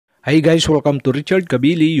Hi guys, welcome to Richard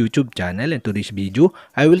Cabile YouTube channel. In today's video,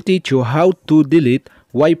 I will teach you how to delete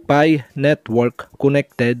Wi-Fi network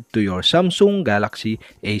connected to your Samsung Galaxy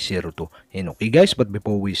A02. And okay guys, but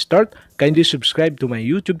before we start, kindly subscribe to my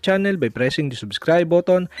YouTube channel by pressing the subscribe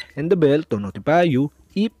button and the bell to notify you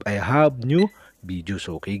if I have new videos.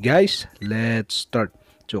 Okay guys, let's start.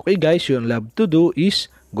 So okay guys, you have to do is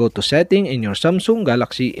go to setting in your Samsung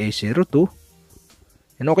Galaxy A02.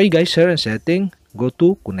 And okay guys, here in setting, go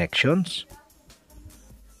to connections.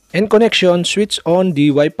 In connection, switch on the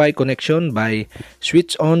Wi-Fi connection by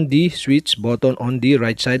switch on the switch button on the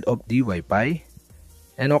right side of the Wi-Fi.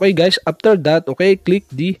 And okay guys, after that, okay, click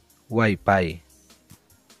the Wi-Fi.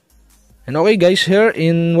 And okay guys, here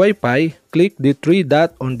in Wi-Fi, click the three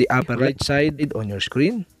dot on the upper right side on your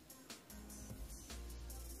screen.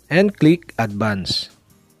 And click advance.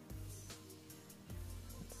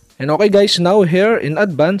 And okay guys, now here in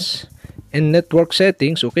advance, in network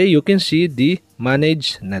settings, okay, you can see the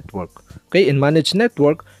manage network. Okay, in manage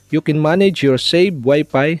network, you can manage your saved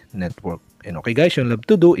Wi-Fi network. And okay guys, you have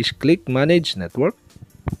to do is click manage network.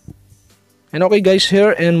 And okay guys,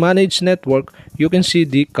 here in manage network, you can see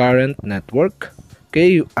the current network.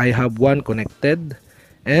 Okay, I have one connected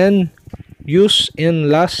and used in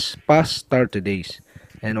past 30 days.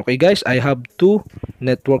 And okay guys, I have two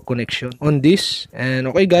network connection on this. And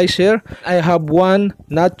okay guys, here I have one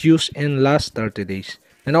not used in last 30 days.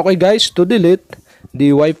 And okay guys, to delete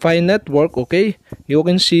the Wi-Fi network, okay, you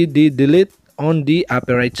can see the delete on the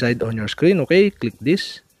upper right side on your screen. Okay, click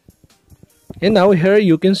this. And now here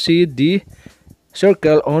you can see the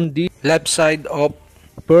circle on the left side of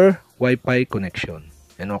per Wi-Fi connection.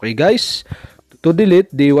 And okay guys, to delete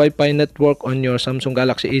the Wi-Fi network on your Samsung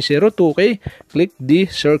Galaxy A02, okay, click the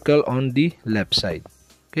circle on the left side.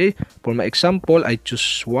 Okay, for my example, I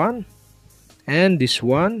choose one and this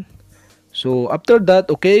one. So after that,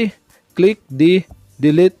 okay, click the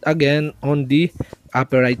delete again on the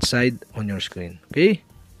upper right side on your screen. Okay,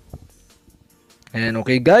 and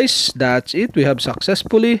okay guys, that's it. We have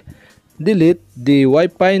successfully delete the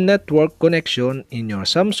Wi-Fi network connection in your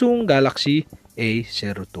Samsung Galaxy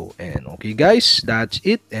A02. And okay guys, that's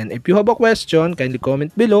it. And if you have a question, kindly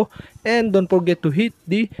comment below. And don't forget to hit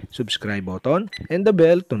the subscribe button and the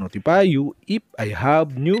bell to notify you if I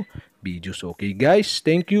have new videos. Okay guys,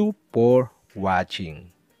 thank you for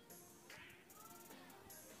watching.